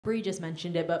Bree just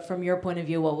mentioned it, but from your point of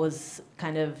view, what was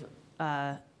kind of,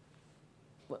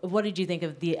 what did you think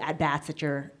of the at-bats that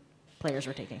your players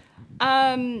were taking?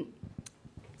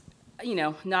 You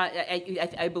know, not.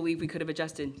 I believe we could have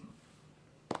adjusted.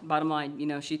 Bottom line, you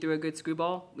know, she threw a good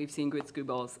screwball. We've seen good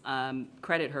screwballs.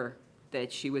 Credit her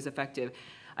that she was effective.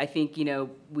 I think, you know,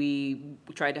 we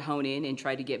tried to hone in and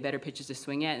tried to get better pitches to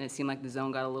swing at, and it seemed like the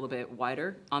zone got a little bit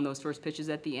wider on those first pitches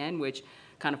at the end, which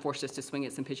kind of forced us to swing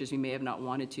at some pitches we may have not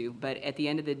wanted to. But at the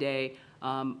end of the day,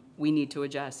 we need to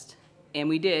adjust. And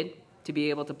we did. To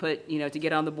be able to put, you know, to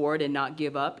get on the board and not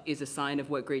give up is a sign of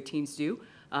what great teams do.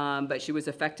 But she was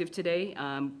effective today.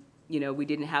 You know, we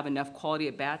didn't have enough quality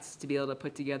at bats to be able to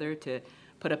put together to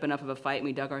put up enough of a fight, and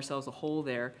we dug ourselves a hole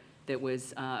there that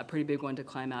was a pretty big one to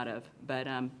climb out of. But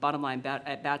bottom line,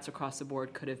 at bats across the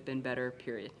board could have been better,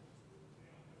 period.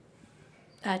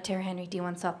 Tara Henry,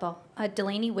 D1 softball.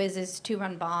 Delaney Wiz's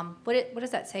two-run bomb. What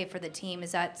does that say for the team?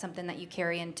 Is that something that you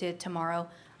carry into tomorrow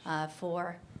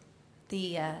for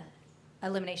the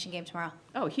elimination game tomorrow?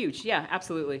 Oh, huge. Yeah,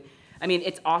 absolutely. I mean,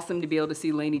 it's awesome to be able to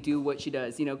see Lainey do what she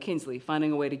does. You know, Kinsley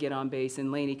finding a way to get on base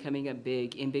and Lainey coming up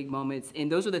big in big moments.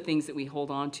 And those are the things that we hold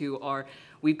on to are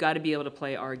we've got to be able to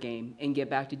play our game and get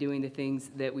back to doing the things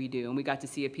that we do. And we got to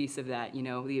see a piece of that, you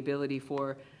know, the ability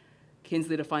for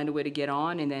Kinsley to find a way to get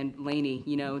on. And then Lainey,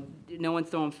 you know, no one's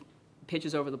throwing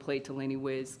pitches over the plate to Lainey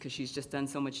Wiz because she's just done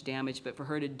so much damage. But for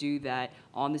her to do that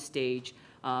on the stage,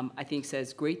 I think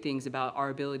says great things about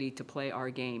our ability to play our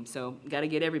game. So got to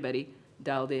get everybody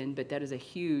dialed in, but that is a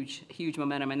huge, huge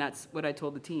momentum, and that's what I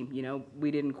told the team. You know, we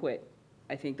didn't quit.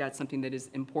 I think that's something that is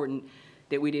important,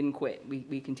 that we didn't quit.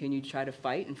 We continued to try to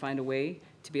fight and find a way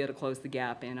to be able to close the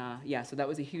gap, and yeah, so that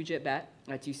was a huge at-bat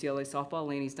at UCLA softball.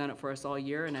 Lainey's done it for us all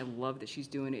year, and I love that she's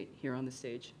doing it here on the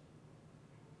stage.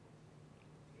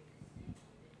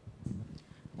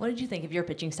 What did you think of your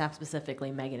pitching staff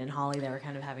specifically, Megan and Holly? They were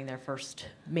kind of having their first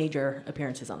major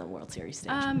appearances on the World Series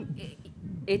stage.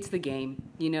 It's the game.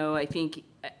 You know, I think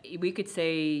we could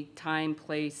say time,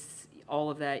 place, all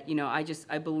of that. You know,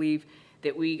 I believe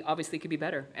that we obviously could be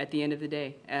better at the end of the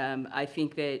day. I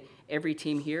think that every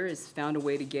team here has found a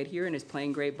way to get here and is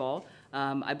playing great ball.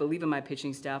 I believe in my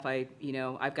pitching staff. You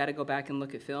know, I've got to go back and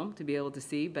look at film to be able to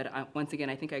see. But once again,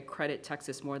 I think I credit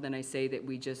Texas more than I say that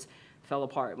we just fell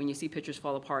apart. When you see pitchers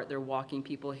fall apart, they're walking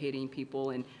people, hitting people,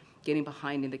 and getting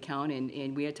behind in the count,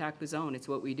 and we attack the zone. It's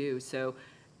what we do. So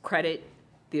credit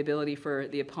the ability for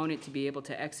the opponent to be able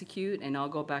to execute, and I'll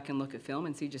go back and look at film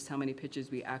and see just how many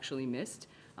pitches we actually missed.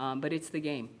 But it's the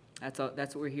game. That's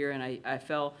what we're here, and I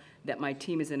felt that my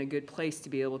team is in a good place to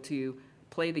be able to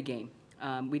play the game.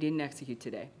 We didn't execute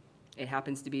today. It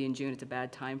happens to be in June. It's a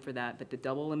bad time for that, but the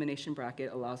double elimination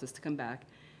bracket allows us to come back.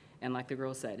 And like the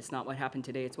girl said, it's not what happened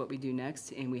today, it's what we do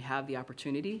next, and we have the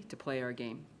opportunity to play our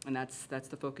game. And that's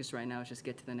the focus right now, is just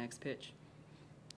get to the next pitch.